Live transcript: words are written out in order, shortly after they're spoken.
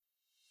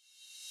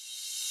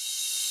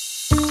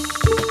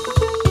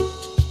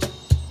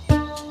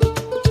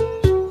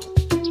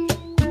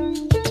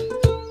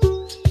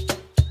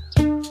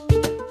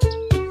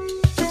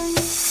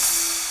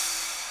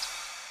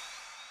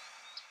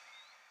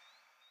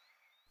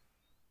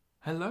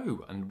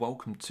Hello and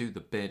welcome to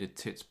the Bearded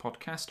Tits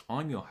podcast.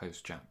 I'm your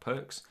host Jack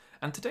Perks,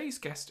 and today's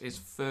guest is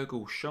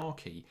Feargal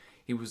Sharkey.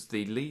 He was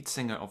the lead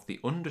singer of the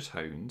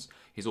Undertones.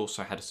 He's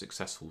also had a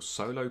successful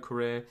solo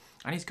career,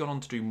 and he's gone on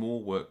to do more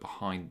work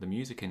behind the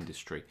music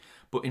industry.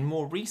 But in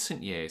more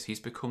recent years, he's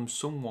become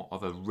somewhat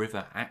of a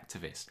river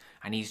activist,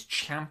 and he's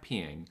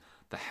championing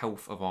the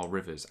health of our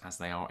rivers as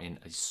they are in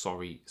a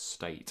sorry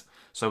state.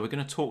 So we're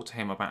going to talk to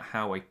him about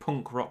how a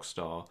punk rock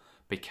star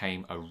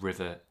became a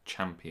river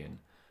champion.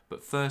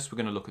 But first, we're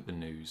going to look at the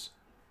news.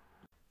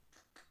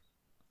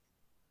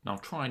 Now, I'll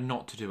try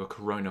not to do a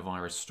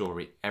coronavirus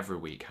story every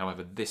week.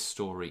 However, this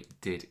story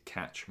did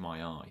catch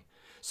my eye.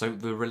 So,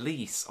 the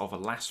release of a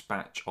last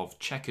batch of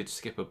checkered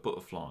skipper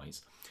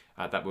butterflies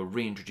that were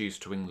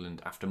reintroduced to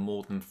England after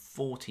more than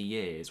 40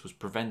 years was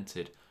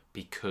prevented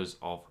because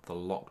of the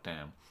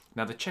lockdown.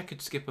 Now, the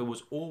checkered skipper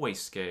was always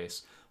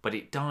scarce, but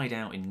it died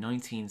out in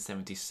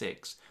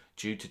 1976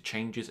 due to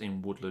changes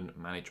in woodland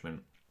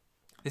management.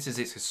 This is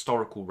its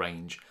historical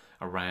range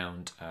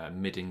around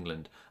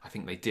mid-England. I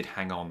think they did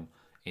hang on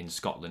in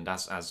Scotland,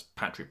 as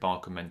Patrick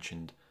Barker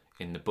mentioned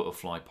in the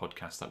butterfly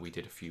podcast that we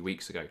did a few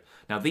weeks ago.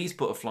 Now, these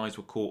butterflies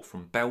were caught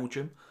from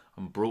Belgium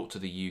and brought to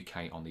the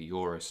UK on the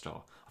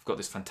Eurostar. I've got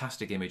this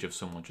fantastic image of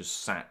someone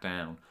just sat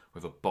down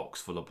with a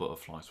box full of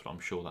butterflies, but I'm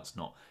sure that's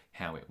not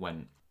how it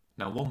went.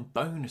 Now, one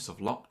bonus of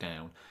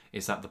lockdown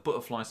is that the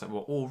butterflies that were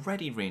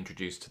already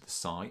reintroduced to the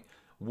site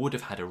would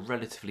have had a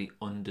relatively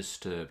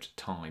undisturbed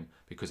time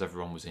because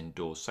everyone was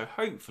indoors. So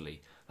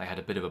hopefully they had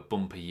a bit of a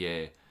bumper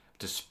year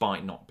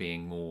despite not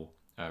being more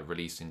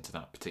released into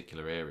that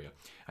particular area.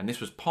 And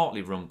this was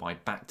partly run by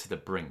Back to the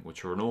Brink,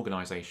 which are an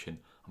organisation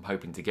I'm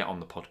hoping to get on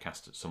the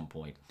podcast at some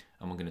point.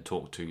 And we're going to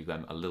talk to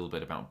them a little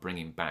bit about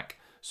bringing back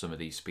some of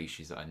these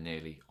species that are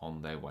nearly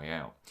on their way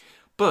out.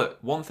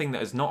 But one thing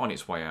that is not on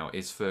its way out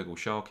is Feargal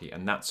Sharkey,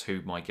 and that's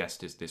who my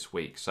guest is this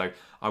week. So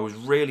I was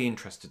really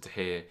interested to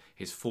hear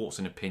his thoughts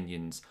and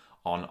opinions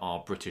on our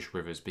British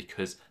rivers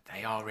because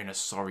they are in a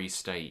sorry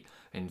state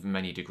in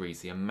many degrees.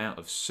 The amount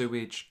of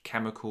sewage,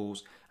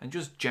 chemicals, and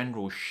just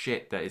general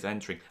shit that is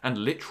entering, and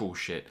literal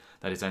shit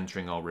that is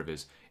entering our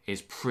rivers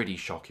is pretty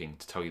shocking,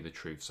 to tell you the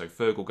truth. So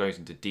Feargal goes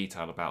into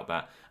detail about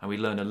that, and we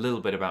learn a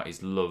little bit about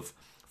his love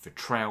for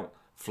trout,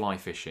 fly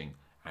fishing,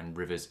 and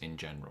rivers in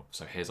general.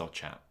 So here's our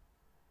chat.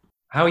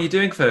 How are you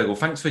doing, Feargal?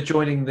 Thanks for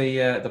joining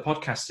the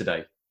podcast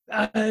today.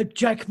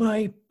 Jack,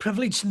 my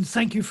privilege, and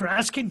thank you for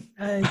asking.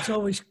 It's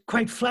always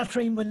quite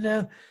flattering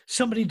when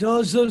somebody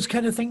does those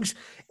kind of things.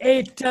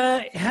 It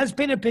has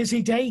been a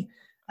busy day,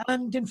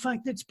 and in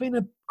fact, it's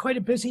been quite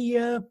a busy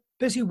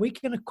week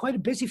and quite a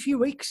busy few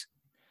weeks.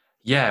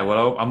 Yeah,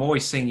 well, I'm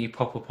always seeing you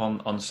pop up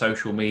on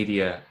social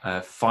media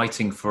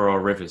fighting for our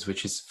rivers,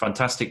 which is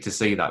fantastic to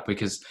see that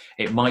because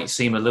it might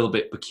seem a little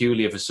bit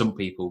peculiar for some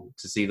people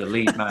to see the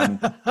lead man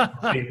of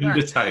the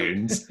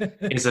Undertones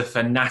is a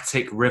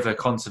fanatic river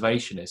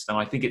conservationist. And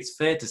I think it's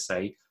fair to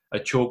say a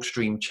chalk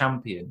stream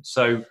champion.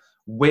 So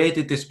where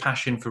did this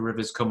passion for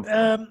rivers come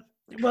from?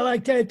 Well, I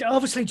did.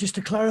 Obviously, just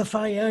to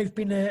clarify, I've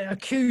been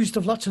accused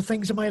of lots of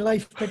things in my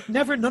life, but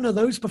never none of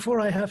those before,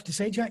 I have to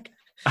say, Jack.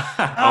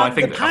 I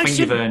think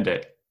you've earned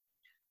it.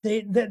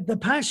 The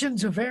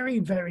passion's a very,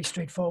 very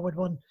straightforward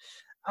one.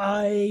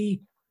 I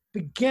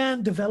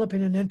began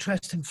developing an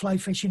interest in fly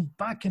fishing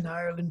back in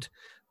Ireland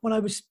when I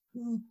was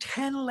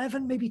 10,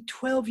 11, maybe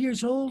 12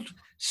 years old,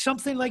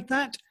 something like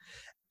that.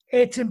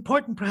 It's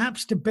important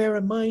perhaps to bear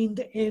in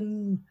mind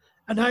in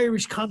an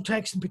Irish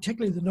context, and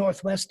particularly the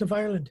northwest of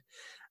Ireland,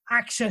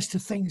 access to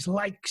things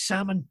like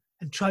salmon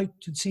and trout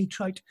and sea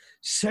trout,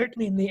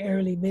 certainly in the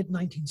early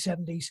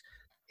mid-1970s,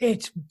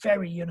 it's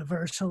very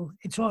universal.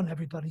 It's on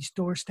everybody's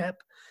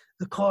doorstep.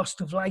 The cost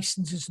of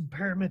licenses and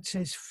permits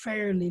is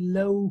fairly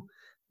low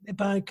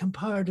by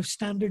comparative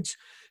standards.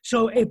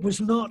 So it was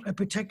not a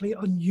particularly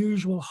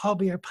unusual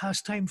hobby or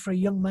pastime for a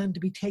young man to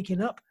be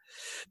taking up.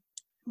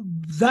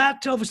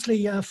 That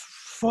obviously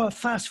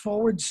fast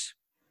forwards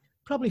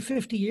probably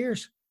 50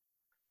 years.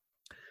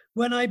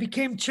 When I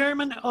became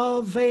chairman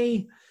of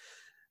a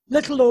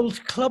little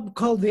old club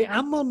called the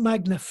Amwell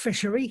Magna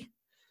Fishery,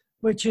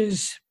 which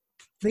is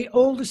the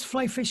oldest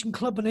fly fishing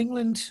club in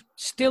England,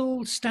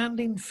 still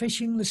standing,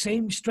 fishing the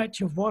same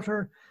stretch of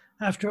water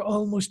after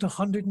almost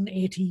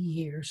 180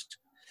 years.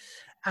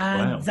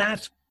 And Wow.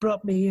 That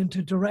brought me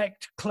into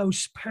direct,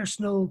 close and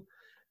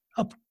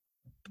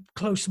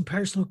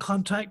personal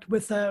contact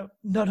with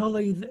not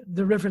only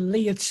the River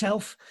Lee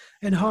itself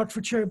in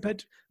Hertfordshire,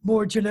 but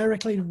more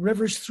generically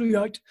rivers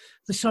throughout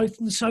the south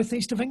and the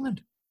southeast of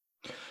England.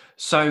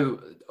 So,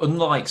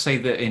 unlike, say,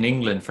 that in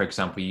England, for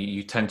example,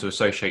 you tend to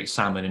associate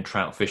salmon and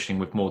trout fishing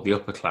with more the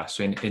upper class.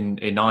 So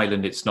in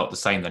Ireland, it's not the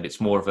same then.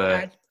 It's more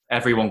of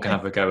everyone can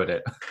have a go at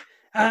it.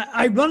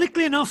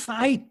 Ironically enough,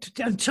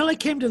 until I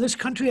came to this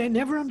country, I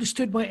never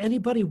understood why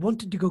anybody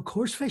wanted to go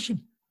coarse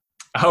fishing.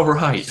 Oh,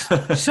 right.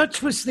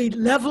 Such was the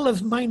level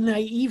of my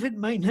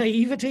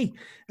naivety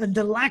and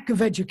the lack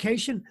of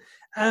education.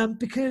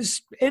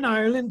 Because in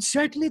Ireland,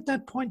 certainly at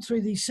that point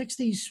through the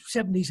 60s,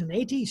 70s and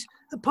 80s,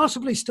 and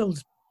possibly still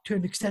to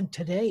an extent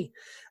today.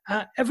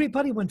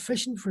 Everybody went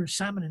fishing for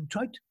salmon and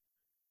trout.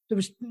 There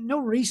was no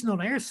reason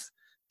on earth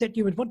that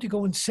you would want to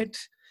go and sit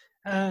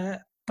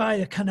by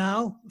a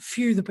canal,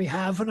 few that we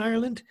have in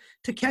Ireland,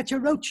 to catch a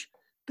roach,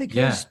 Yeah.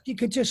 because you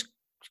could just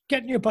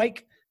get on your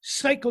bike,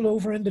 cycle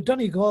over into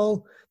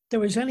Donegal. There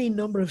was any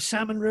number of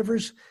salmon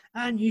rivers,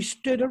 and you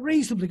stood a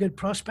reasonably good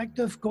prospect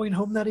of going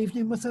home that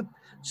evening with a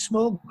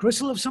small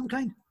gristle of some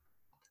kind.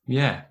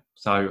 Yeah.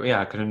 So yeah,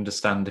 I can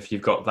understand if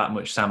you've got that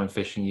much salmon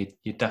fishing,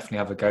 you definitely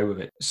have a go with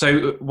it.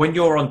 So when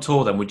you're on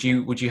tour, then would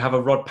you have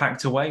a rod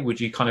packed away?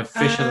 Would you kind of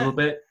fish a Uh, little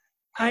bit?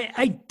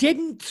 I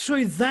didn't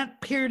through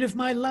that period of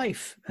my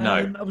life.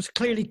 No. I was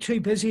clearly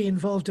too busy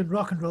involved in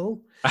rock and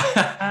roll.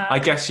 I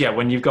guess yeah.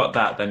 When you've got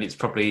that, then it's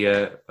probably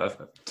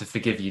to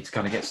forgive you to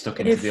kind of get stuck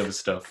into the other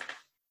stuff.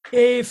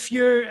 If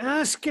you're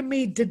asking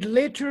me, did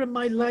later in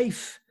my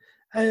life,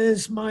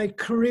 as my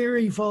career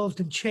evolved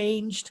and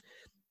changed,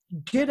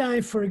 did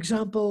I, for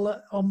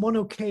example, on one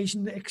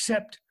occasion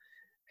accept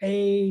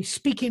a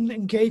speaking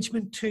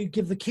engagement to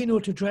give the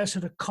keynote address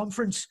at a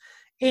conference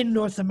in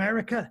North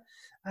America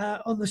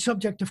on the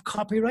subject of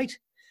copyright?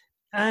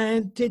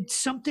 And did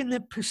something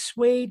that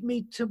persuade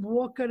me to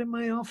walk out of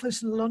my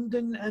office in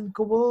London and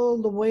go all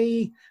the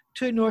way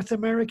to North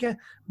America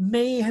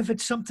may have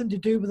had something to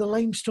do with the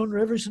limestone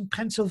rivers in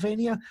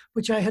Pennsylvania,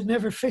 which I had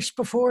never fished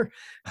before.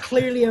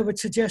 Clearly, I would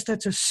suggest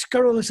that's a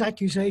scurrilous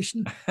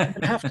accusation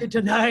and have to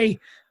deny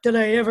that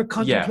I ever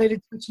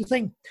contemplated such a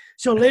thing.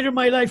 So later in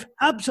my life,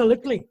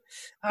 absolutely.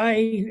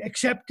 I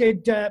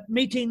accepted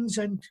meetings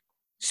and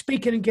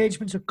speaking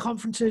engagements at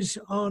conferences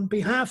on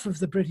behalf of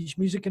the British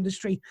music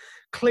industry,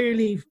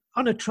 clearly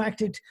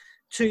unattracted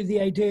to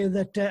the idea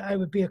that I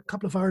would be a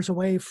couple of hours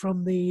away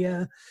from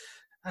the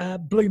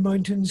Blue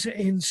Mountains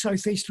in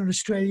southeastern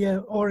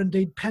Australia, or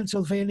indeed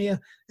Pennsylvania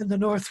in the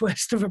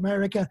northwest of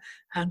America,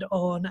 and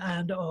on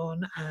and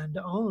on and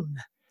on.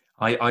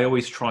 I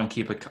always try and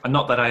keep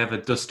not that I ever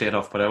dust it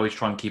off, but I always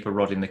try and keep a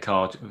rod in the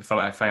car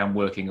if I am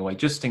working away,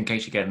 just in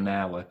case you get an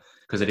hour,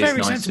 because it is Very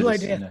nice sensible to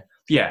idea. you know.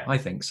 Yeah, I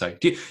think so.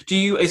 Do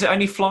you? Is it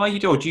only fly you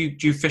do, or do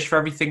you fish for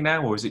everything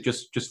now, or is it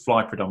just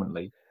fly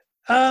predominantly?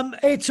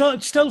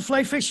 It's still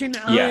fly fishing.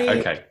 Yeah.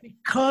 Okay.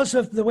 Because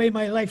of the way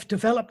my life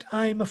developed,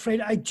 I'm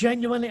afraid I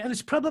genuinely, and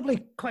it's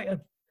probably quite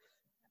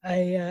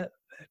a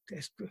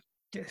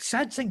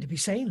sad thing to be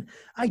saying,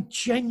 I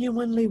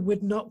genuinely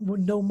would not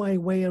know my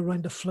way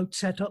around a float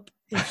setup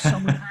if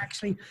someone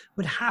actually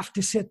would have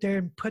to sit there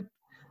and put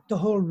the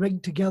whole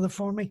rig together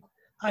for me.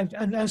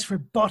 And as for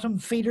bottom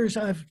feeders,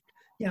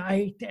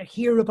 I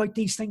hear about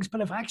these things, but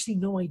I've actually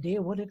no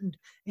idea what it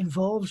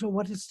involves or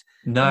what it's.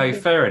 No,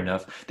 fair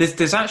enough.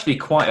 There's actually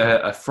quite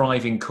a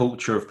thriving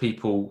culture of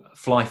people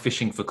fly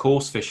fishing for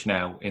coarse fish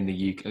now in the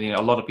UK. You know,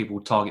 a lot of people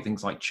target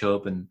things like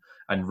chub and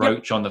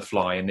roach on the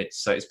fly, and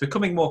it's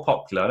becoming more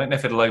popular. I don't know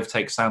if it'll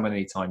overtake salmon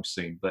anytime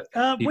soon, but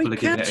people are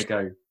giving it a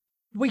go.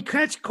 We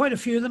catch quite a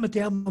few of them at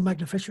the Alma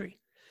Magna fishery.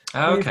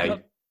 Oh, We've okay.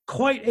 got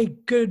quite a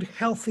good,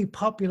 healthy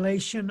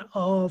population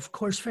of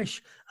coarse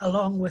fish,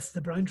 along with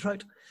the brown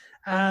trout.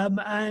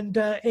 And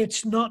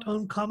it's not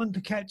uncommon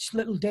to catch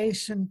little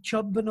dace and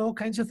chub and all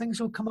kinds of things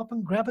will come up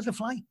and grab at the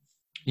fly.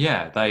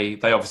 Yeah, they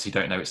obviously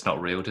don't know it's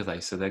not real, do they?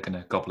 So they're going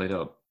to gobble it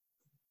up.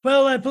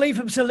 Well, I believe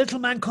it was a little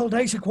man called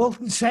Isaac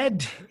Walton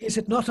said, "Is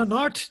it not an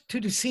art to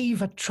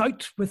deceive a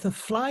trout with a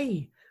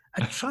fly?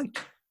 A trout."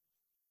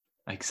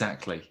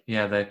 Exactly.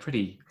 Yeah, they're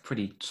pretty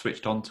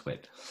switched on to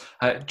it.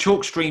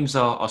 Chalk streams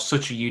are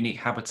such a unique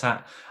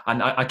habitat,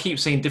 and I keep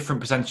seeing different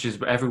percentages,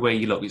 but everywhere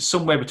you look, it's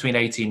somewhere between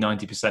 80 and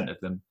 90% of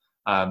them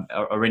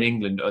are in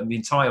England. And the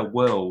entire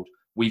world,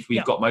 we've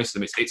got most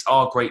of them. It's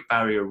our Great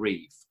Barrier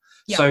Reef.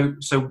 Yeah.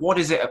 So what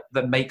is it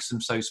that makes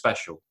them so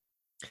special?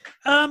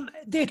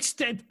 It's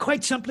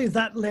quite simply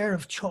that layer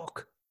of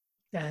chalk.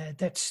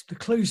 That's the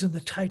clues in the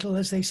title,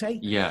 as they say.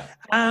 Yeah.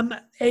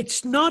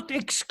 It's not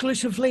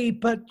exclusively,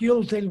 but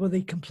you'll deal with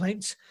the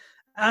complaints.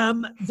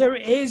 There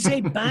is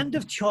a band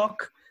of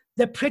chalk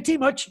that pretty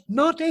much,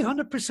 not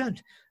 100%,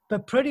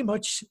 but pretty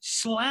much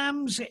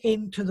slams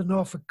into the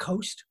Norfolk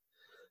coast,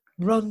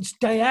 runs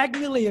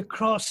diagonally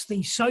across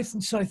the south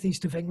and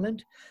southeast of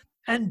England,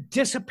 and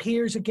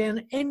disappears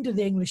again into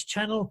the English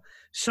Channel,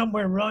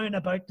 somewhere round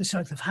about the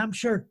south of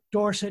Hampshire,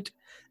 Dorset,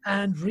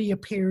 and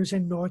reappears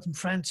in northern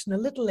France in a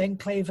little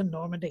enclave in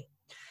Normandy.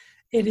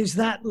 It is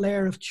that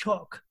layer of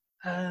chalk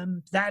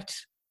that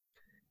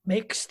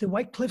makes the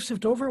White Cliffs of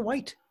Dover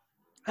white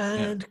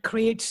and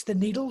creates the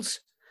needles,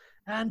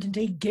 and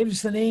indeed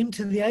gives the name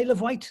to the Isle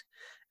of Wight,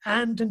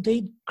 and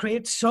indeed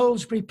creates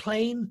Salisbury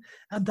Plain,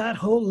 and that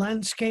whole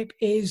landscape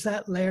is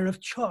that layer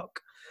of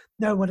chalk.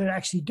 Now, what it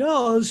actually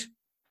does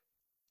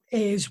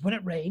is when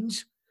it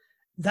rains,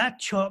 that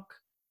chalk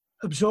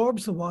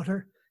absorbs the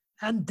water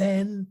and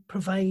then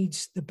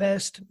provides the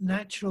best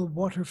natural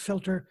water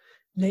filter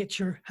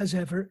nature has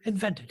ever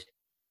invented.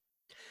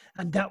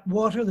 And that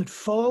water that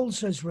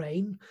falls as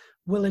rain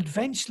will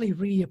eventually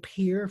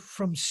reappear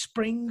from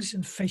springs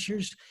and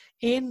fissures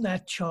in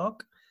that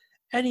chalk,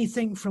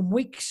 anything from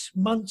weeks,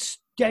 months,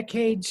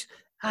 decades,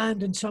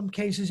 and in some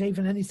cases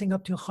even anything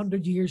up to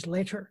 100 years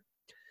later.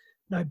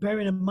 Now,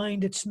 bearing in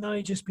mind, it's now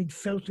just been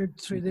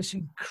filtered through this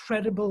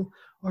incredible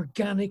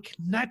organic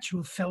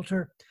natural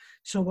filter.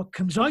 So what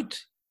comes out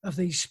of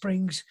these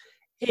springs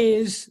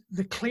is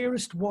the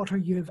clearest water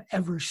you've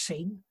ever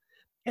seen.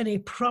 In a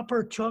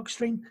proper chalk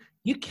stream,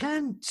 you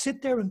can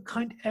sit there and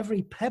count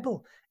every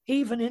pebble,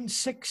 even in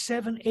 6,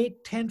 7,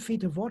 8, 10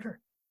 feet of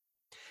water.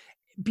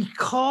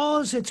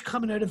 Because it's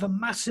coming out of a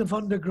massive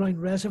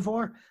underground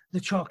reservoir, the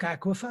chalk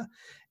aquifer,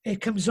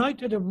 it comes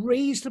out at a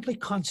reasonably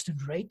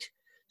constant rate.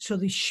 So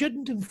they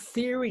shouldn't, in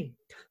theory,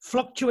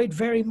 fluctuate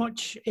very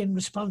much in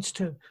response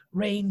to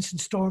rains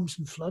and storms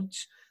and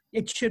floods.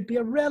 It should be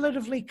a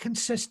relatively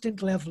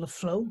consistent level of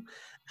flow.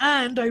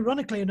 And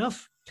ironically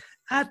enough,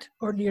 at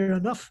or near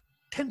enough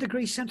 10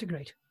 degrees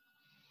centigrade.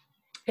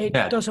 It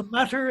doesn't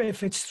matter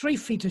if it's 3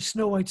 feet of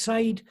snow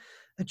outside,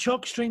 a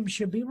chalk stream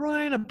should be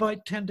right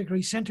about 10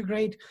 degrees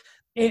centigrade.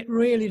 It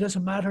really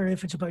doesn't matter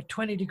if it's about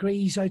 20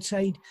 degrees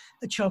outside,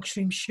 the chalk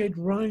stream should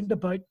round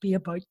about be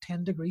about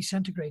 10 degrees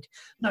centigrade.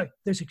 Now,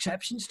 there's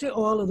exceptions to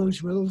all of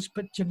those rules,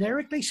 but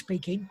generically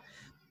speaking,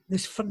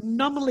 this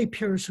phenomenally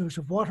pure source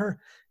of water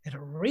at a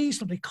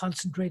reasonably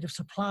constant rate of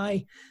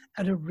supply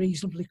at a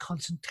reasonably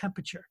constant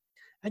temperature.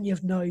 And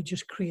you've now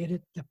just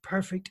created the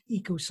perfect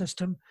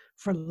ecosystem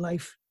for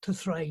life to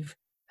thrive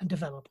and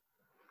develop.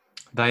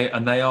 They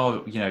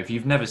are, if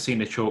you've never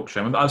seen a chalk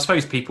stream, I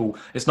suppose people,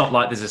 it's not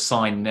like there's a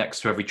sign next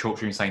to every chalk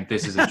stream saying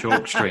this is a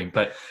chalk stream,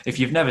 but if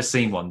you've never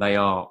seen one, they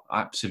are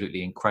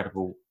absolutely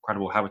incredible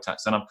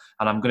habitats. And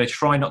I'm going to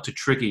try not to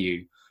trigger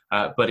you,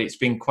 but it's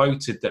been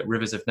quoted that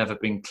rivers have never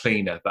been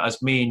cleaner. But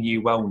as me and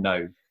you well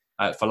know,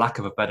 for lack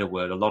of a better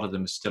word, a lot of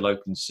them are still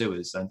open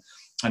sewers.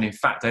 And in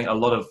fact, a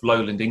lot of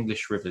lowland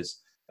English rivers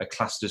are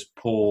classed as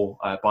poor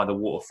by the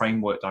Water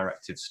Framework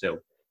Directive still.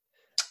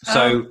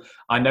 So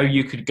I know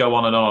you could go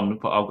on and on,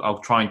 but I'll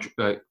try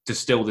and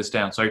distill this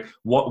down. So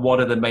what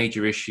are the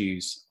major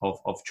issues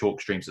of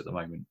chalk streams at the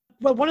moment?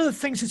 Well, one of the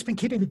things that's been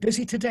keeping me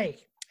busy today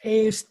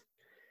is,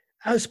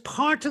 as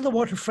part of the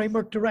Water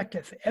Framework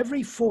Directive,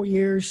 every 4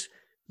 years,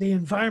 the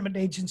Environment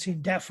Agency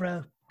and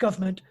DEFRA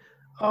government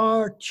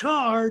are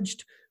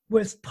charged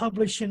with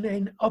publishing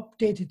an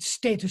updated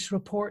status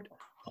report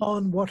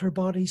on water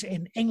bodies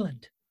in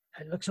England.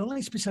 It looks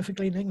only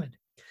specifically in England.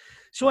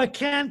 So I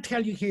can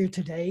tell you here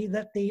today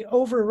that the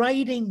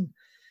overriding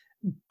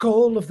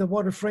goal of the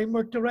Water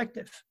Framework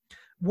Directive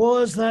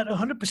was that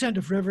 100%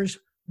 of rivers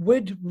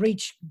would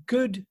reach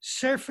good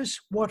surface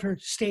water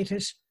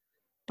status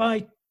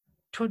by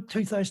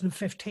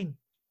 2015.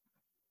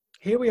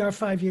 Here we are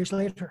 5 years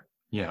later.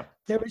 Yeah.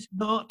 There is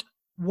not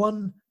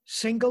one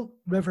single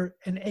river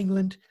in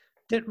England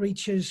that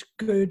reaches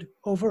good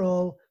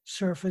overall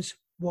surface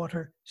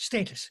water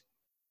status.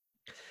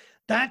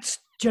 That's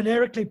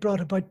generically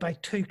brought about by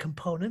two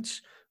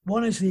components.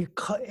 One is the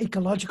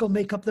ecological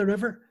makeup of the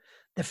river,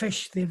 the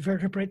fish, the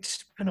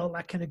invertebrates, and all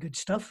that kind of good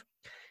stuff.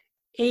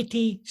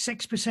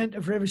 86%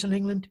 of rivers in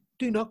England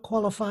do not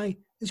qualify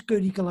as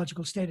good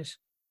ecological status.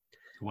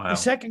 Wow. The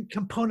second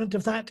component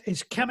of that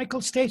is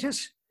chemical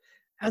status,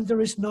 and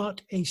there is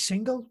not a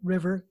single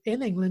river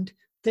in England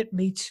that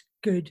meets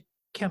good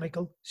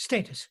chemical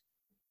status.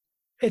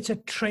 It's a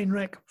train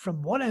wreck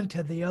from one end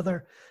to the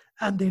other,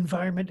 and the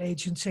Environment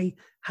Agency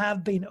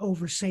have been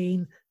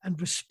overseeing and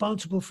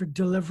responsible for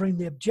delivering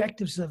the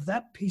objectives of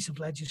that piece of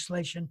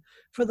legislation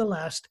for the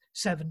last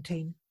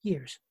 17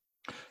 years.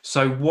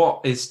 So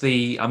what is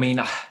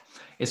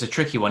it's a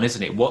tricky one,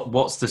 isn't it?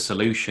 What's the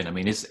solution? I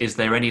mean, is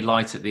there any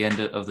light at the end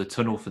of the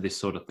tunnel for this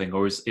sort of thing,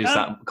 or is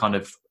that kind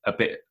of a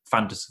bit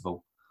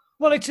fanciful?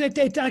 Well, it's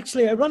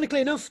actually,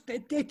 ironically enough,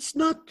 it's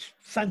not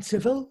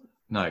fanciful.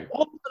 No.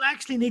 All that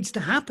actually needs to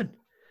happen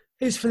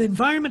is for the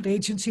Environment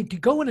Agency to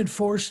go and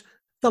enforce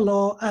the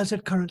law as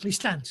it currently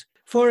stands.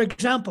 For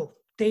example,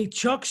 the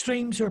chalk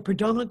streams are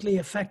predominantly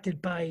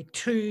affected by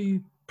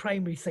two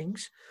primary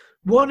things.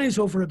 One is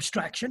over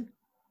abstraction.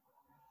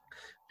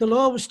 The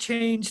law was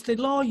changed. The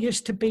law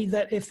used to be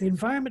that if the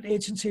Environment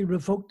Agency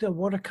revoked a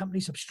water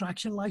company's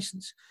abstraction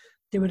license,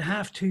 they would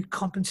have to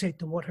compensate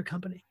the water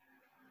company.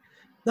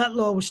 That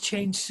law was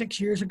changed 6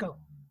 years ago.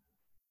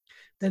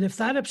 That if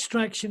that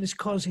abstraction is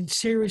causing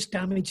serious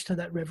damage to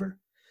that river,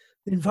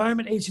 the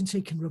Environment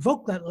Agency can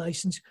revoke that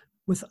license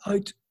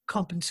without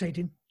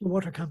compensating the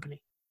water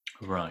company.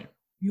 Right.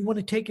 You want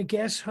to take a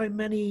guess how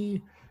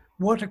many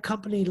water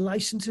company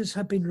licenses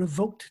have been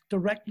revoked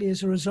directly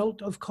as a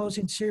result of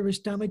causing serious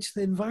damage to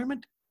the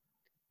environment?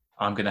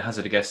 I'm going to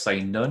hazard a guess,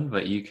 say none,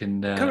 but you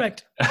can...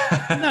 Correct.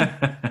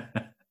 None.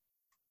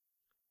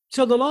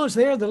 So the law is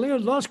there. The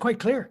law is quite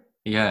clear.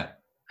 Yeah.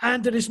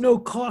 And there is no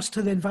cost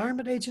to the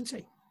Environment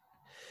Agency.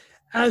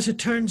 As it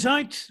turns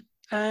out,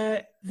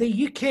 the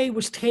UK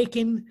was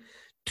taken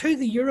to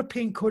the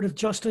European Court of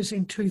Justice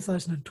in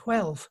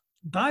 2012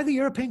 by the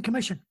European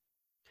Commission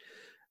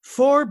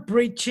for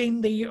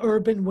breaching the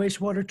Urban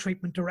Wastewater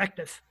Treatment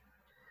Directive,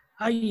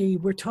 i.e.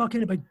 we're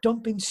talking about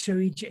dumping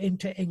sewage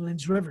into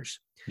England's rivers.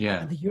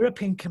 Yeah. And the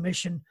European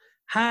Commission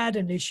had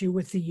an issue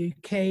with the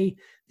UK.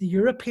 The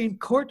European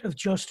Court of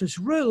Justice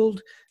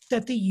ruled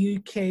that the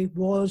UK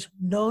was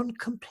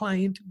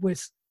non-compliant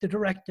with the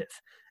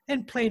directive.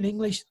 in plain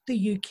English,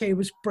 the UK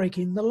was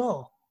breaking the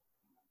law.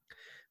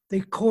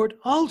 The court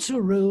also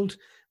ruled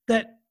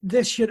that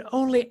this should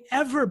only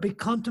ever be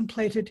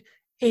contemplated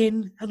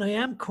in, and I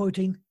am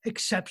quoting,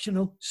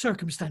 exceptional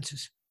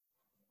circumstances.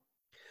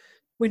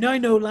 We now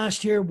know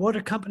last year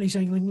water companies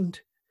in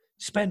England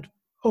spent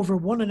over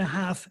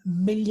 1.5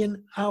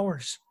 million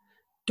hours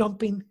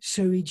dumping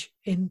sewage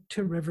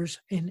into rivers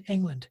in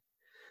England.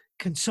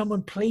 Can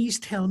someone please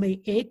tell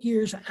me, 8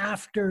 years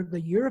after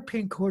the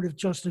European Court of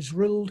Justice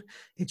ruled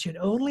it should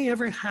only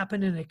ever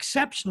happen in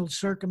exceptional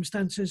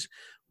circumstances,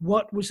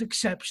 what was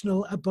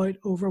exceptional about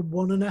over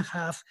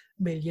 1.5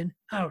 million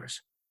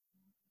hours?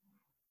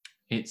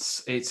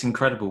 It's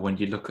incredible when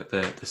you look at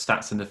the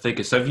stats and the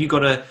figures. So have you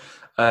got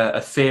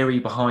a theory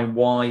behind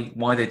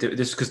why they do it?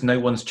 Just because no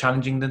one's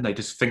challenging them, they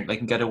just think they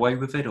can get away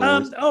with it?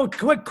 Or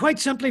quite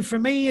simply for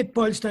me, it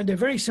boils down to a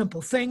very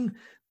simple thing.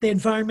 The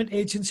Environment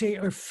Agency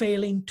are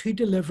failing to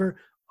deliver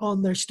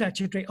on their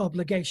statutory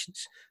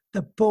obligations.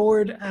 The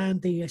board and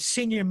the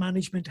senior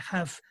management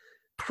have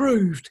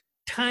proved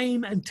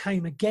time and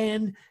time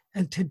again,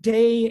 and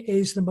today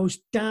is the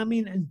most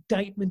damning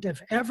indictment,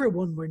 if ever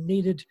one were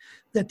needed,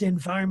 that the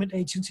Environment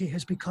Agency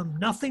has become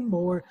nothing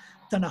more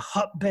than a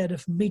hotbed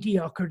of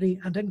mediocrity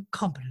and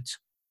incompetence.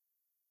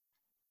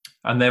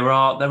 And there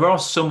are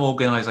some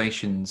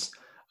organisations,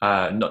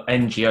 not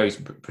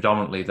NGOs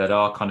predominantly, that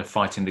are kind of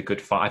fighting the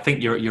good fight. I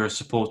think you're a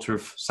supporter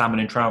of salmon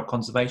and trout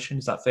conservation.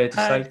 Is that fair to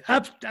say?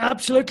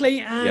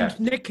 Absolutely. And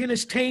Nick and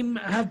his team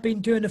have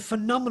been doing a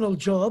phenomenal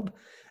job.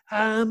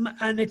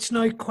 And it's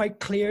now quite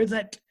clear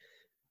that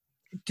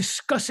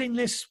discussing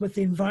this with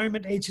the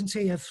Environment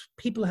Agency, as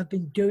people have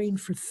been doing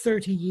for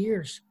 30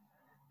 years,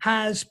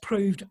 has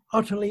proved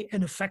utterly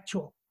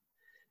ineffectual.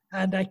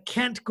 And I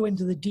can't go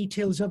into the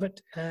details of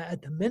it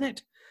at the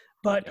minute,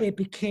 but it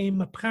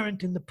became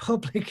apparent in the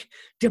public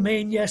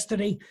domain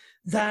yesterday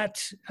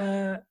that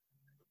I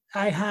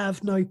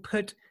have now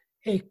put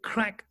a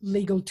crack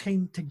legal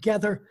team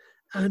together,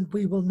 and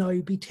we will now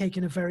be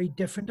taking a very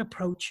different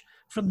approach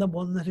from the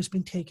one that has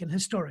been taken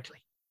historically.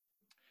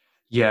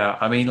 Yeah,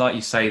 I mean, like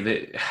you say,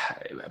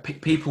 that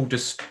people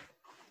just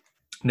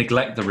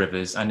neglect the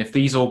rivers, and if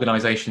these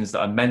organisations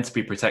that are meant to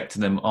be protecting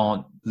them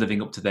aren't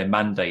living up to their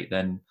mandate,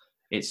 then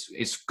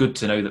it's good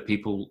to know that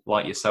people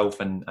like yourself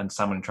and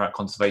salmon and trout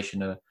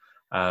conservation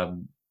are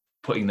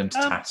putting them to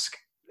task.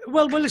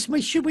 Well, listen,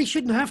 we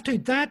shouldn't have to.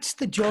 That's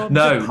the job.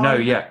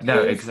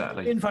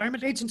 Exactly. The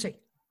Environment Agency.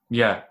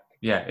 Yeah,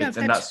 and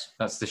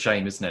that's the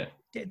shame, isn't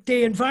it?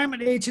 The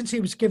Environment Agency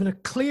was given a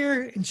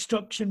clear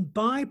instruction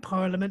by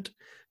Parliament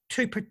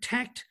to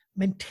protect,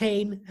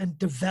 maintain, and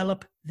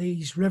develop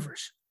these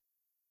rivers.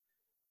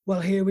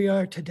 Well, here we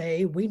are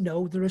today. We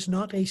know there is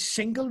not a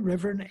single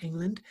river in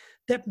England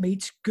that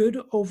meets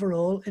good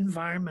overall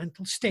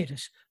environmental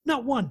status.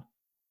 Not one.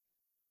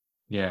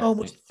 Yeah.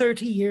 Almost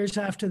 30 years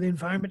after the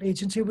Environment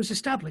Agency was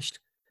established.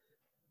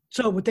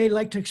 So would they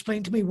like to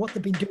explain to me what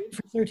they've been doing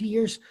for 30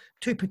 years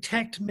to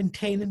protect,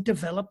 maintain, and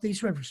develop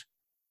these rivers?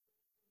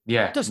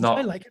 Yeah. Doesn't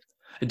sound like it.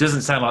 It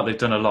doesn't sound like they've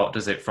done a lot,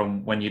 does it,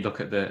 from when you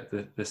look at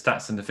the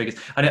stats and the figures?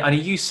 And are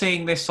you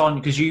seeing this on,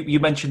 because you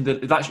mentioned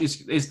that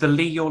is the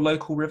Lee your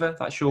local river?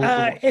 That's your...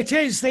 It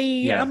is.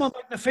 The Ammo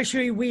Magna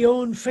fishery, we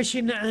own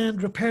fishing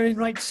and repairing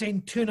rights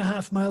in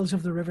 2.5 miles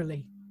of the River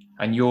Lee.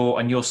 And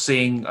you're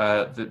seeing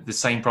the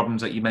same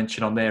problems that you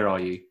mentioned on there, are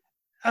you?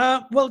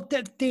 Well,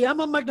 the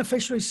Ammo Magna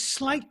fishery is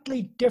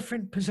slightly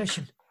different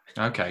position.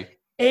 Okay.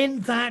 In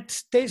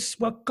that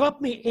what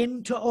got me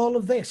into all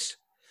of this.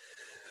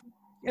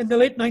 In the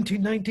late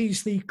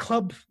 1990s, the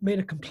club made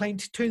a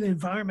complaint to the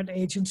Environment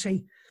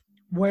Agency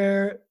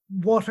where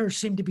water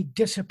seemed to be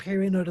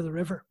disappearing out of the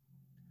river.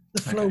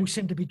 The flow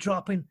seemed to be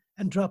dropping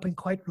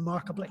quite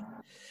remarkably.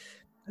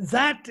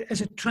 That, as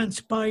it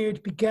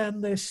transpired,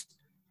 began this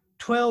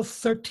 12,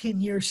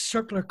 13-year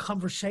circular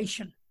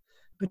conversation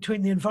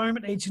between the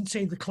Environment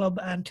Agency, the club,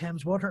 and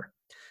Thames Water.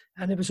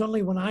 And it was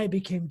only when I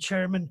became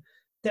chairman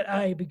that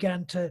I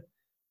began to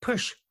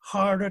push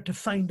harder to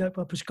find out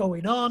what was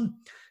going on,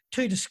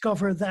 to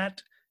discover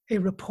that a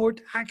report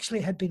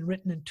actually had been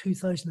written in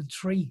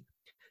 2003,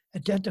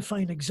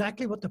 identifying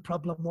exactly what the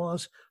problem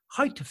was,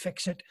 how to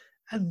fix it,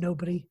 and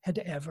nobody had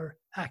ever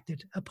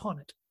acted upon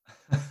it.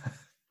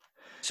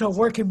 So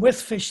working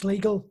with Fish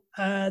Legal,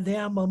 the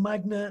Ammo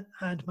Magna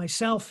and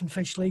myself and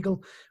Fish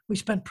Legal, we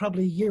spent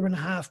probably 1.5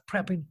 years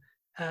prepping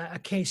a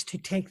case to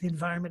take the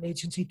Environment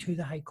Agency to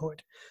the High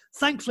Court.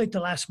 Thankfully, at the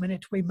last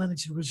minute, we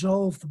managed to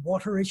resolve the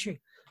water issue.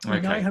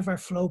 We now have our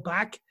flow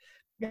back.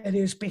 It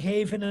is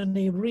behaving in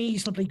a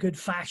reasonably good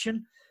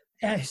fashion.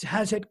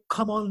 Has it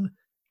come on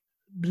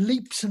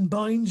leaps and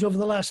bounds over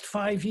the last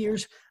 5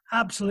 years?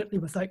 Absolutely,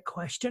 without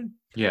question.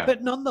 Yeah.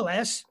 But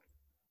nonetheless,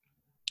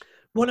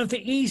 one of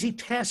the easy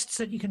tests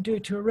that you can do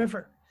to a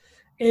river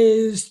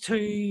is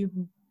to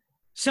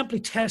simply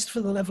test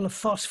for the level of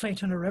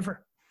phosphate in a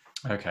river.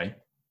 Okay.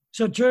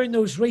 So during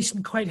those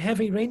recent quite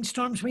heavy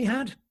rainstorms we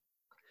had,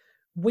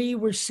 we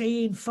were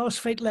seeing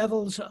phosphate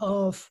levels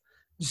of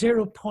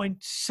 0.76,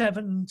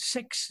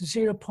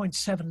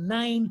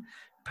 0.79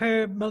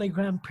 per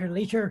milligram per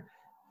litre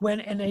when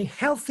in a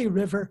healthy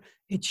river,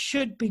 it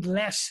should be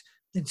less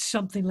than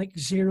something like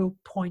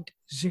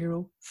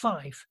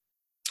 0.05.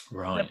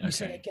 Right. Let me Okay.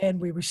 say again,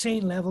 we were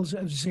seeing levels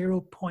of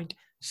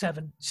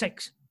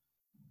 0.76.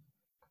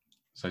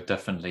 So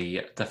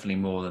definitely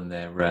more than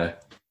there should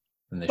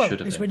Well,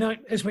 have as been.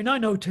 we now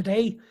know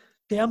today,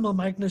 the Ammal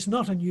Magna is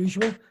not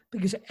unusual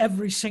because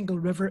every single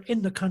river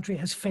in the country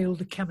has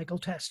failed a chemical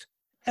test.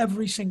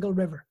 Every single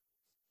river.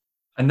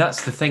 And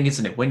that's the thing,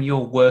 isn't it? When you're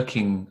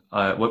working,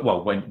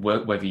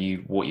 whether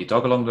you walk your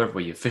dog along the river,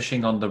 or you're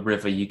fishing on the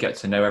river, you get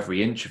to know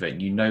every inch of it,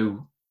 and you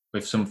know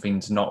if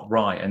something's not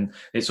right. And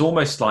it's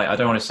almost like, I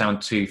don't want to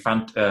sound too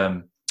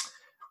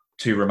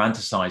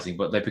romanticizing,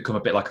 but they become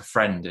a bit like a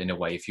friend in a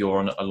way if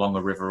you're along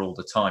a river all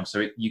the time.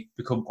 So you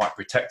become quite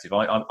protective.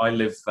 I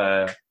live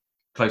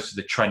close to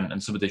the Trent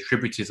and some of the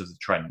tributaries of the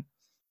Trent.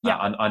 Yeah.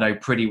 I know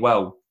pretty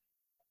well.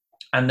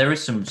 And there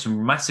is some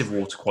massive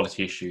water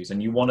quality issues,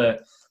 and you want to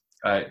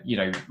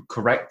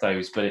correct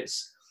those, but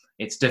it's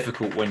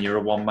difficult when you're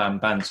a one-man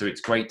band. So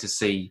it's great to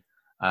see,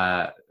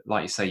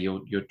 like you say,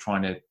 you're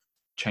trying to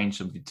change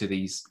something to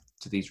these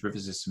river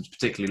systems,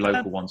 particularly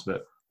local ones,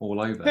 but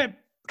all over.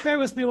 Bear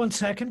with me 1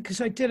 second,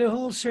 because I did a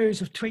whole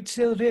series of tweets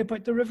the other day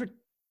about the river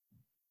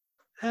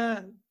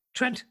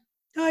Trent.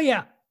 Oh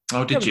yeah.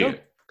 Oh, did you?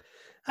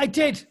 I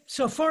did.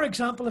 So, for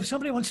example, if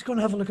somebody wants to go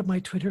and have a look at my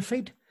Twitter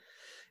feed,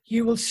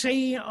 you will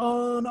see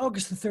on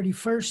August the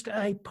 31st,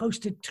 I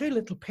posted 2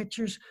 little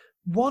pictures,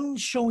 one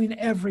showing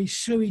every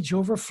sewage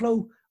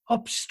overflow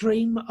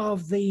upstream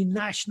of the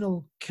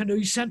National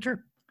Canoe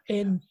Centre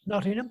in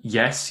Nottingham.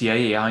 Yes,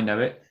 yeah, I know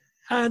it.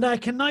 And I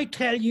can now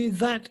tell you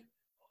that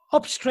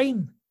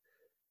upstream,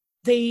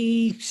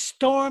 the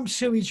storm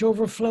sewage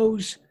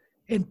overflows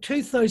in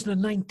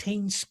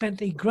 2019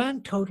 spent a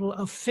grand total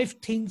of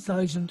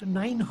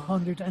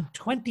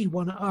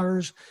 15,921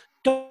 hours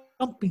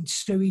dumping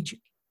sewage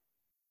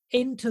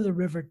into the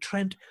River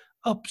Trent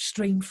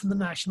upstream from the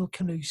National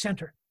Canoe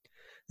Centre.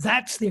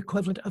 That's the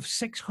equivalent of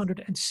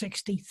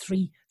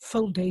 663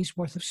 full days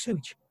worth of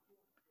sewage.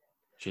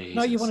 Jesus.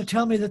 Now you want to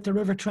tell me that the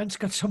River Trent's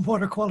got some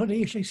water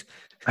quality issues?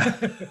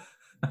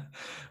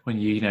 When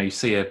you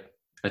see a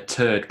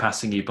turd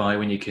passing you by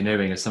when you're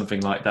canoeing or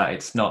something like that,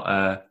 it's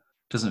not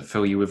doesn't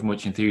fill you with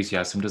much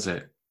enthusiasm, does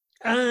it?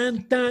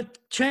 And that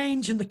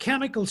change in the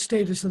chemical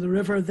status of the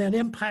river then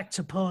impacts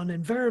upon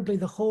invariably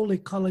the whole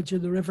ecology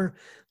of the river,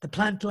 the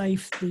plant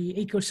life, the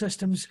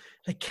ecosystems,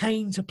 the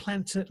kinds of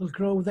plants that will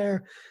grow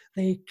there,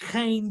 the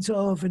kinds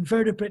of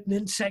invertebrate and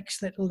insects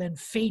that will then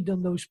feed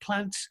on those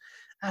plants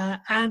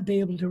and be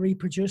able to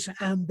reproduce,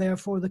 and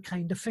therefore the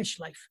kind of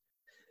fish life.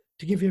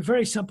 To give you a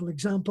very simple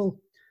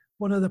example,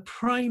 one of the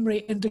primary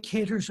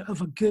indicators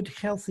of a good,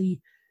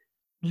 healthy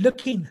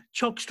looking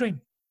chalk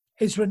stream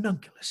is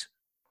ranunculus.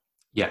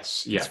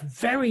 Yes, yeah. It's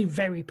very,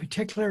 very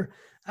particular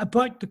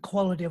about the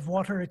quality of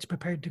water it's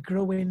prepared to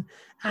grow in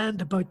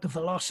and about the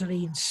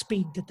velocity and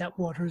speed that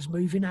water is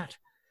moving at.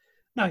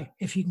 Now,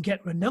 if you can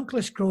get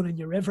ranunculus grown in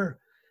your river,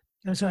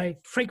 as I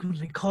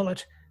frequently call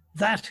it,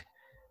 that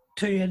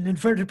to an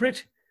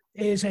invertebrate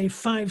is a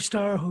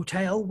 5-star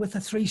hotel with a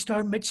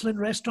 3-star Michelin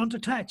restaurant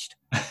attached.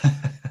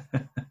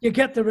 You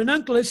get the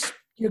ranunculus,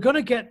 you're going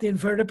to get the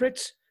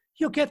invertebrates,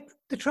 you'll get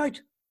the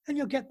trout, and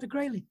you'll get the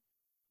grayling.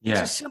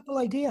 Yeah. It's a simple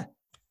idea,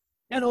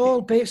 and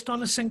all based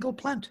on a single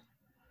plant.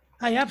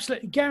 I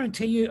absolutely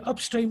guarantee you,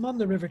 upstream on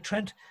the River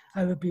Trent,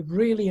 I would be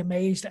really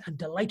amazed and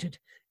delighted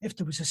if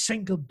there was a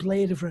single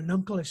blade of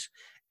ranunculus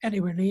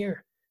anywhere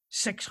near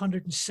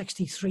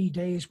 663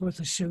 days worth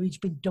of sewage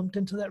being dumped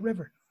into that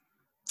river.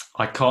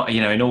 I can't,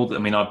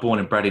 I'm born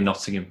and bred in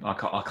Nottingham.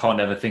 I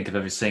can't ever think of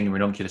ever seeing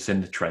ranunculus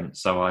in the Trent,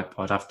 so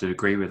I'd have to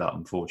agree with that.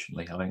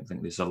 Unfortunately, I don't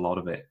think there's a lot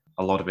of it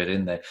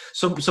in there.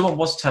 Someone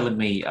was telling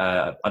me,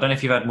 I don't know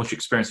if you've had much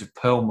experience with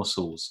pearl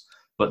mussels,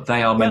 but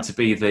they are meant to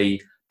be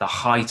the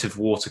height of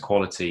water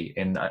quality.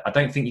 I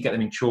don't think you get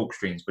them in chalk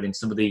streams, but in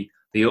some of the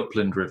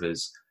upland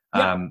rivers,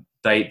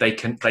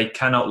 they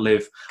cannot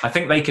live. I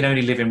think they can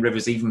only live in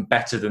rivers even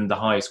better than the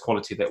highest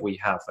quality that we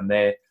have, and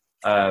they're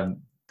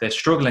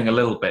struggling a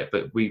little bit,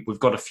 but we've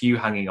got a few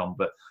hanging on.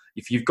 But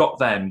if you've got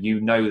them, you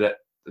know that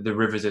the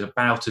rivers is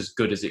about as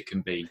good as it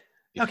can be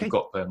if you've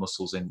got pearl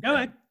mussels in. All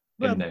right.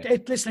 Well, in there.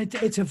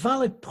 It's a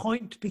valid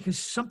point, because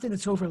something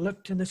that's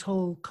overlooked in this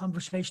whole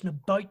conversation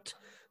about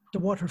the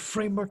Water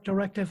Framework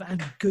Directive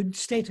and good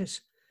status.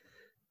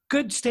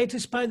 Good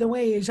status, by the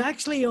way, is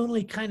actually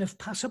only kind of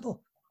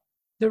passable.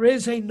 There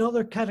is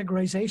another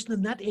categorization,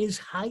 and that is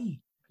high.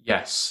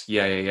 Yes.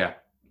 Yeah.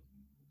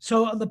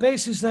 So on the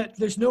basis that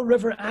there's no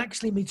river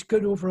actually meets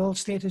good overall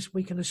status,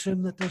 we can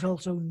assume that there's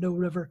also no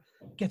river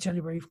gets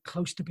anywhere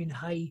close to being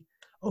high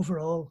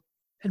overall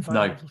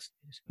environmental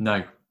status.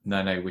 No,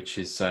 which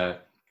is a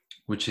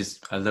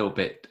little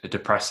bit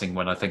depressing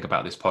when I think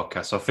about this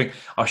podcast. So I think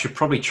I should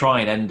probably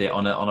try and end it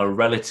on a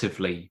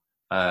relatively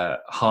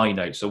high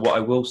note. So what I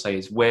will say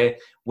is, where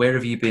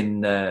have you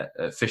been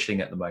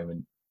fishing at the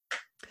moment?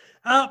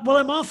 Well,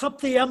 I'm up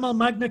the Ammal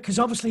Magna, because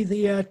obviously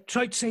the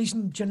trout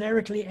season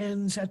generically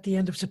ends at the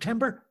end of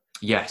September.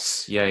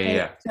 Yes,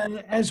 yeah.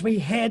 As we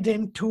head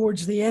in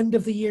towards the end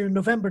of the year,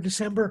 November,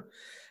 December,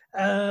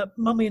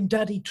 mummy and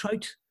daddy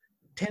trout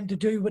tend to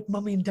do what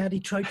mummy and daddy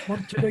trout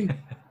want to do.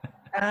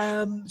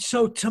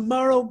 So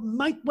tomorrow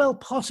might well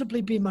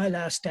possibly be my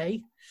last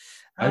day.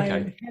 I'm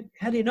Okay.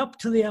 heading up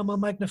to the Elmo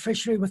Magna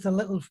fishery with a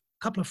little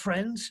couple of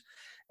friends.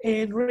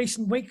 In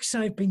recent weeks,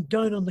 I've been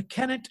down on the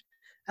Kennet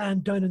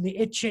and down on the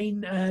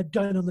Itching,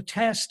 down on the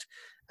Test,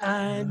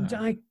 and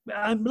Ah,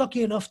 I'm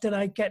lucky enough that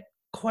I get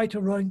quite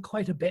around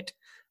quite a bit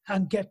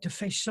and get to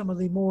fish some of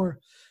the more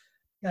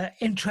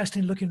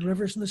interesting looking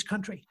rivers in this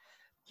country.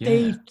 yeah.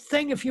 The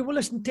thing, if you will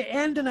listen to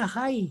end in a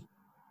high,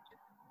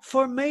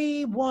 for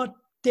me, what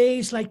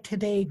days like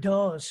today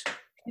does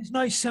is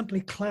now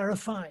simply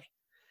clarify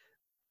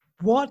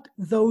what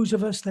those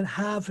of us that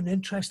have an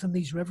interest in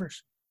these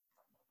rivers,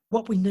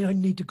 what we now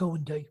need to go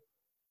and do.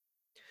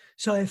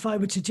 So if I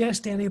would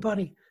suggest to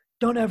anybody,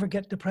 don't ever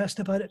get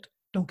depressed about it.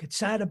 Don't get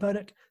sad about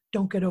it.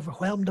 Don't get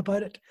overwhelmed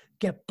about it.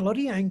 Get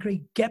bloody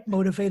angry, get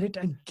motivated,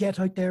 and get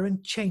out there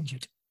and change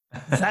it.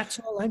 That's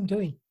all I'm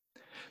doing.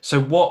 So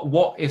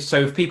what if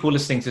so if people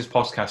listening to this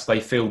podcast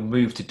they feel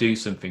moved to do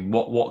something,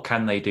 what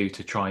can they do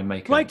to try and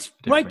make a Write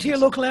to your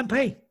difference? local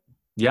MP.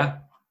 Yeah.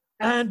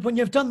 And when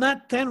you've done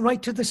that, then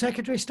write to the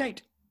Secretary of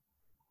State.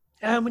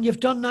 And when you've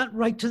done that,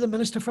 write to the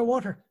Minister for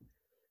Water.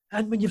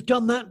 And when you've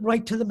done that,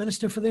 write to the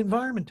Minister for the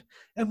Environment.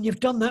 And when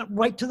you've done that,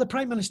 write to the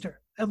Prime Minister.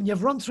 And when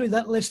you've run through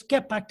that list,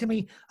 get back to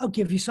me. I'll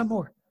give you some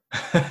more.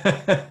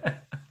 I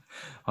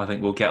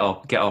think we'll get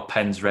our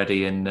pens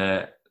ready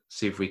and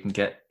see if we can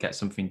get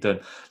something done.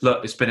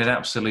 Look, it's been an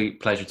absolute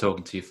pleasure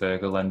talking to you,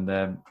 Feargal,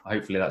 and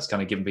hopefully that's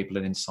kind of giving people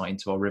an insight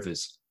into our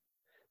rivers.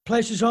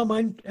 Pleasure's all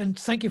mine, and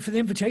thank you for the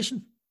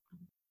invitation.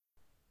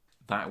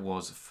 That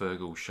was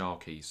Feargal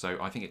Sharkey. So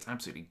I think it's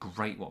absolutely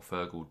great what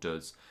Feargal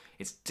does.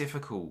 It's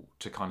difficult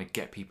to kind of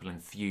get people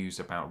enthused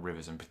about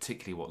rivers and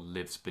particularly what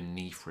lives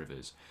beneath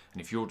rivers.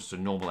 And if you're just a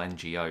normal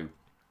NGO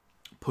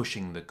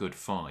pushing the good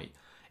fight,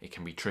 it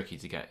can be tricky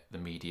to get the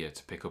media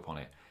to pick up on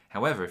it.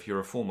 However, if you're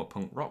a former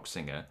punk rock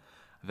singer,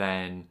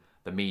 then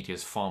the media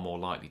is far more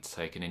likely to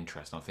take an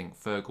interest. And I think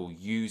Feargal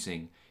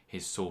using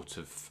his sort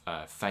of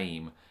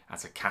fame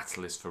as a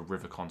catalyst for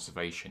river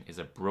conservation is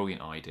a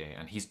brilliant idea.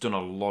 And he's done a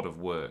lot of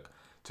work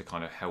to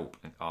kind of help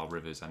our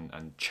rivers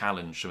and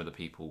challenge some of the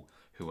people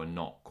who are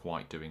not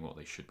quite doing what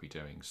they should be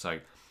doing. So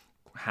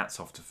hats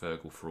off to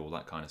Feargal for all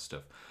that kind of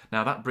stuff.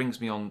 Now that brings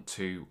me on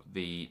to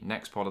the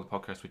next part of the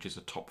podcast, which is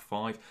a top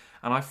 5.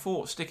 And I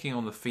thought, sticking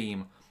on the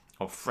theme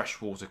of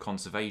freshwater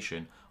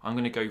conservation, I'm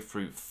going to go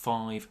through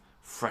 5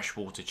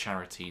 freshwater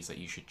charities that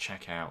you should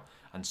check out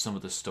and some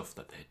of the stuff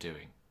that they're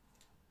doing.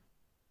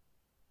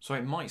 So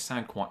it might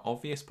sound quite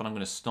obvious, but I'm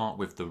going to start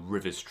with the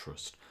Rivers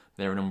Trust.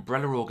 They're an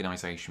umbrella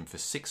organisation for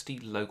 60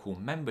 local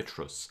member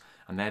trusts,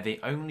 and they're the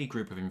only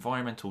group of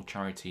environmental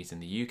charities in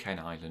the UK and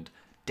Ireland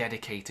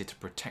dedicated to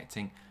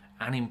protecting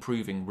and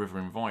improving river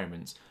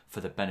environments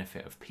for the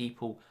benefit of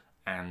people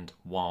and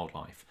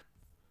wildlife.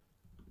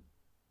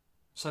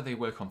 So they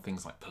work on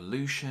things like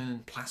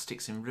pollution,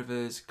 plastics in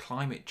rivers,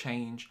 climate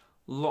change,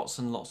 lots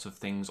and lots of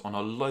things on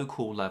a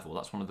local level.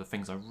 That's one of the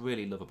things I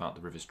really love about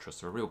the Rivers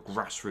Trust. They're a real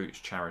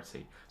grassroots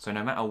charity. So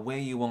no matter where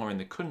you are in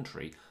the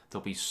country,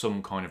 there'll be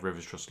some kind of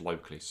Rivers Trust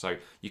locally. So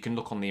you can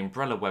look on the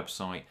Umbrella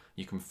website,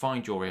 you can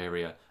find your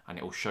area, and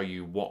it will show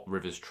you what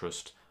Rivers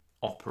Trust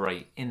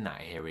operate in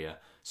that area.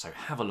 So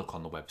have a look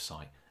on the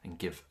website and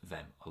give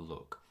them a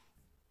look.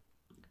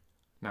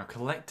 Now,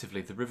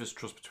 collectively, the Rivers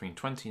Trust between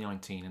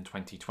 2019 and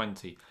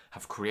 2020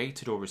 have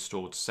created or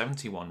restored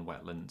 71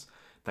 wetlands.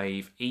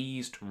 They've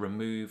eased,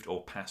 removed,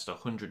 or passed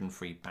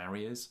 103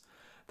 barriers.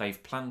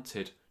 They've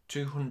planted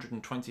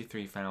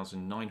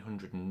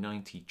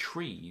 223,990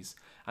 trees,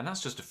 and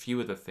that's just a few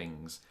of the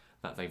things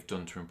that they've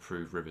done to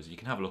improve rivers. You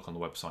can have a look on the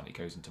website, it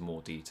goes into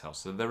more detail.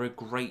 So they're a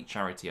great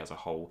charity as a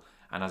whole,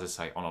 and as I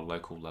say, on a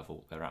local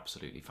level, they're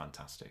absolutely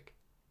fantastic.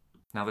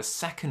 Now, the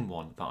second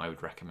one that I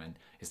would recommend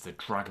is the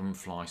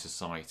Dragonfly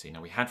Society.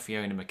 Now, we had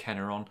Fiona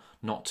McKenna on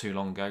not too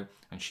long ago,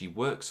 and she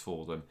works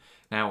for them.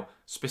 Now,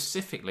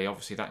 specifically,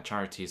 obviously, that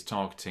charity is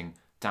targeting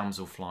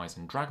damselflies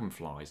and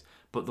dragonflies,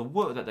 but the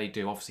work that they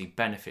do obviously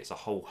benefits a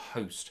whole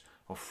host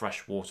of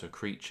freshwater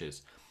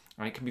creatures.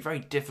 And it can be very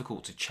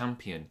difficult to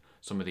champion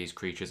some of these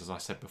creatures, as I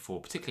said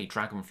before, particularly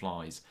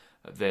dragonflies.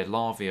 Their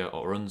larvae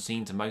are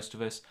unseen to most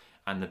of us,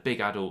 and the big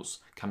adults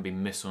can be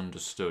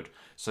misunderstood.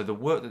 So the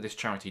work that this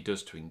charity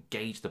does to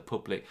engage the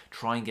public,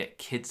 try and get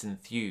kids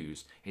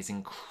enthused, is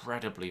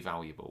incredibly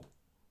valuable.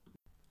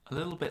 A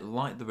little bit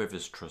like the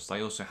Rivers Trust,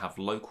 they also have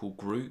local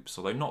groups,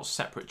 although not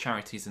separate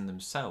charities in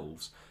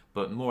themselves,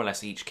 but more or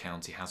less each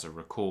county has a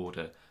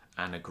recorder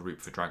and a group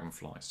for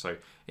dragonflies. So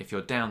if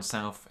you're down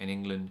south in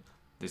England,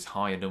 there's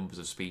higher numbers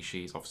of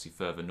species. Obviously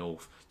further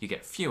north you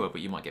get fewer,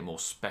 but you might get more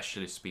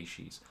specialist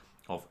species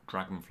of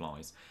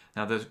dragonflies.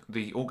 Now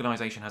the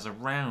organisation has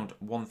around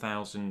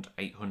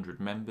 1,800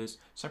 members,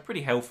 so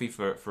pretty healthy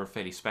for a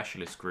fairly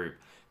specialist group.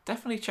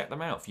 Definitely check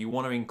them out if you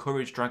want to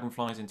encourage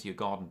dragonflies into your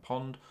garden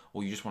pond,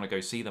 or you just want to go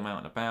see them out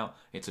and about.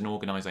 It's an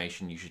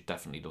organisation you should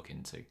definitely look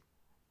into.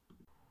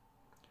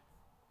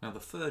 Now the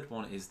third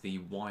one is the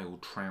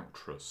Wild Trout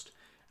Trust,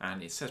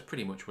 and it says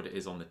pretty much what it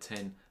is on the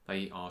tin.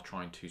 They are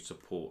trying to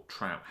support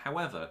trout.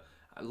 However,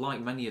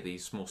 like many of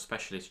these small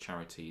specialist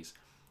charities,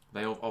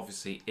 they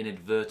obviously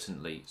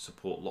inadvertently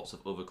support lots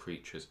of other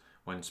creatures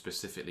when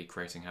specifically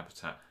creating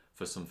habitat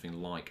for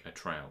something like a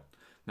trout.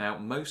 Now,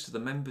 most of the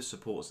members,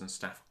 supporters and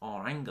staff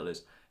are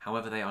anglers,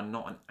 however they are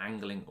not an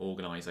angling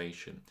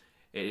organisation.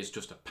 It is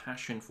just a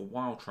passion for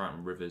wild trout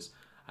and rivers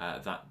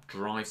that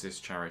drives this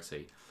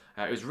charity.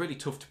 It was really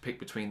tough to pick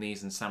between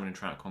these and salmon and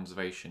trout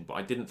conservation, but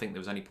I didn't think there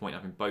was any point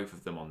having both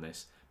of them on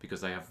this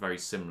because they have very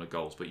similar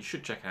goals. But you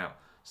should check out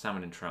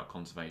salmon and trout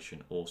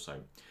conservation also.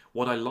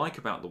 What I like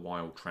about the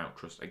Wild Trout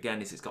Trust,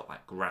 again, is it's got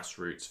that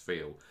grassroots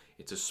feel.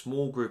 It's a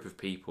small group of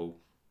people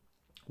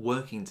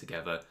working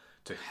together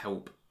to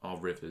help our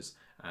rivers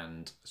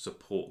and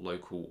support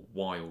local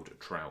wild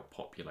trout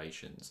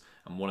populations.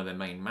 And one of their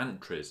main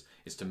mantras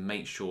is to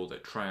make sure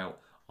that trout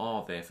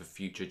are there for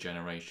future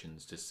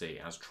generations to see,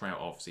 as trout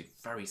are obviously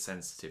very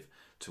sensitive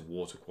to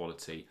water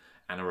quality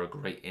and are a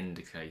great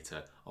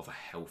indicator of a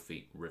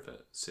healthy river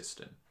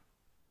system.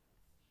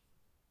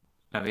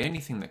 Now, the only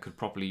thing that could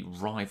probably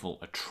rival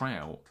a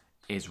trout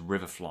is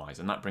river flies,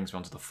 and that brings me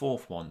on to the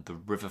fourth one, the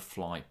River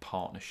Fly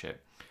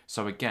Partnership.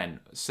 So again,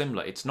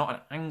 similar, it's not an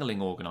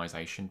angling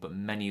organisation, but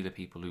many of the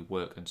people who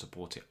work and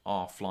support it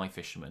are fly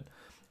fishermen.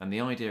 And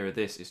the idea of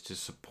this is to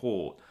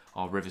support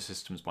our river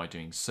systems by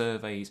doing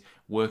surveys,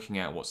 working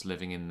out what's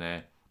living in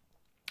there.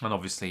 And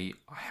obviously,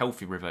 a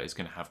healthy river is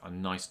going to have a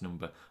nice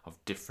number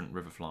of different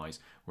river flies,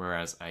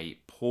 whereas a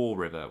poor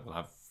river will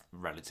have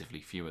relatively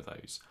few of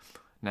those.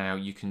 Now,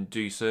 you can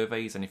do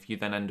surveys, and if you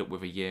then end up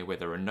with a year where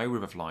there are no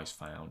river flies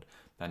found,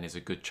 then there's a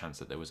good chance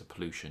that there was a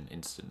pollution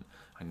incident,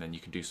 and then you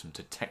can do some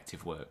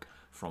detective work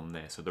from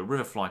there. So the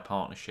River Fly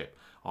Partnership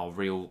are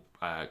real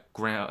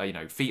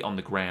feet on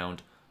the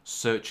ground,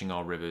 searching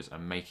our rivers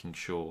and making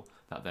sure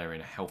that they're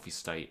in a healthy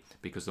state,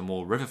 because the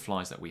more river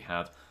flies that we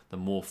have, the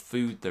more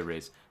food there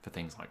is for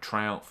things like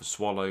trout, for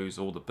swallows,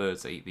 all the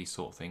birds that eat these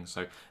sort of things.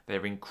 So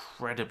they're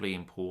incredibly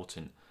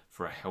important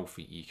for a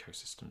healthy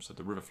ecosystem. So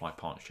the River Fly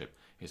Partnership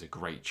is a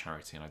great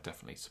charity, and I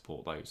definitely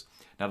support those.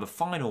 Now the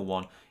final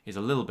one is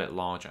a little bit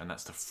larger, and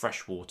that's the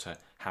Freshwater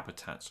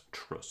Habitats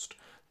Trust.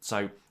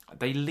 So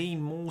they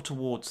lean more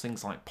towards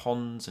things like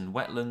ponds and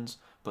wetlands,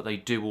 but they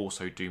do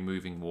also do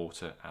moving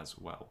water as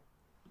well.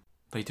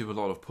 They do a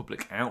lot of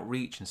public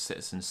outreach and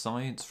citizen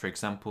science. For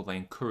example, they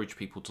encourage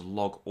people to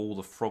log all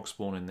the frog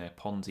spawn in their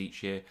ponds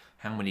each year,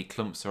 how many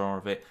clumps there are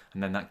of it,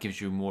 and then that gives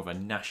you more of a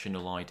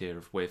national idea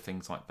of where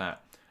things like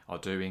that are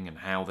doing and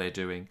how they're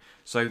doing.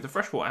 So the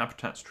Freshwater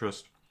Habitats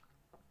Trust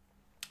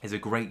is a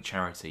great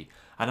charity,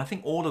 and I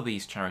think all of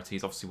these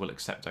charities obviously will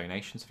accept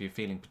donations. If you're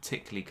feeling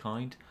particularly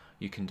kind,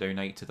 you can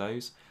donate to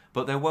those,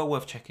 but they're well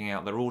worth checking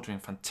out. They're all doing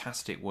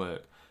fantastic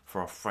work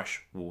for our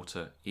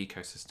freshwater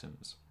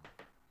ecosystems.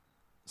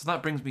 So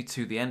that brings me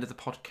to the end of the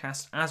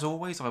podcast. As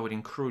always, I would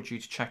encourage you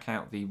to check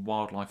out the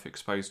Wildlife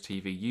Exposed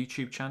TV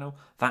YouTube channel.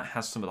 That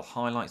has some of the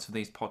highlights of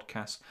these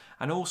podcasts,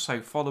 and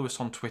also follow us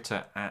on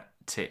Twitter at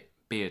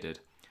 @TitBearded.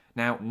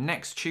 Now,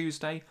 next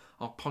Tuesday,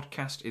 our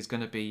podcast is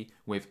going to be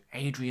with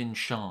Adrian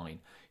Shine,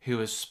 who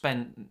has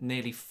spent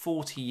nearly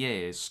 40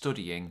 years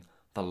studying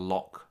the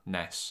Loch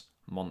Ness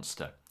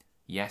Monster.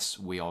 Yes,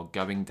 we are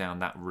going down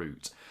that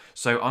route.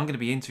 So I'm going to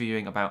be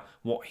interviewing about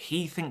what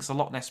he thinks the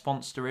Loch Ness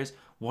Monster is,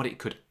 what it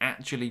could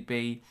actually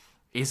be.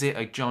 Is it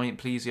a giant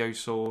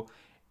plesiosaur?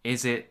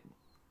 Is it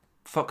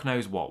fuck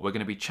knows what? We're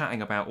going to be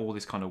chatting about all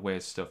this kind of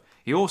weird stuff.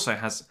 He also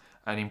has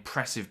an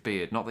impressive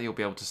beard. Not that you'll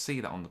be able to see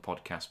that on the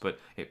podcast, but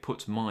it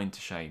puts mine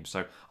to shame.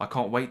 So I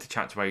can't wait to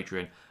chat to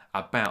Adrian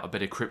about a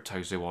bit of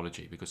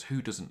cryptozoology, because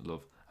who doesn't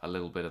love a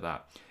little bit of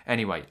that?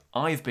 Anyway,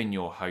 I've been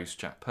your host,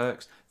 Jack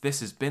Perks. This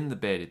has been the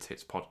Bearded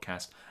Tits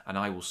podcast, and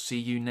I will see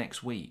you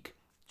next week.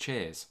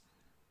 Cheers.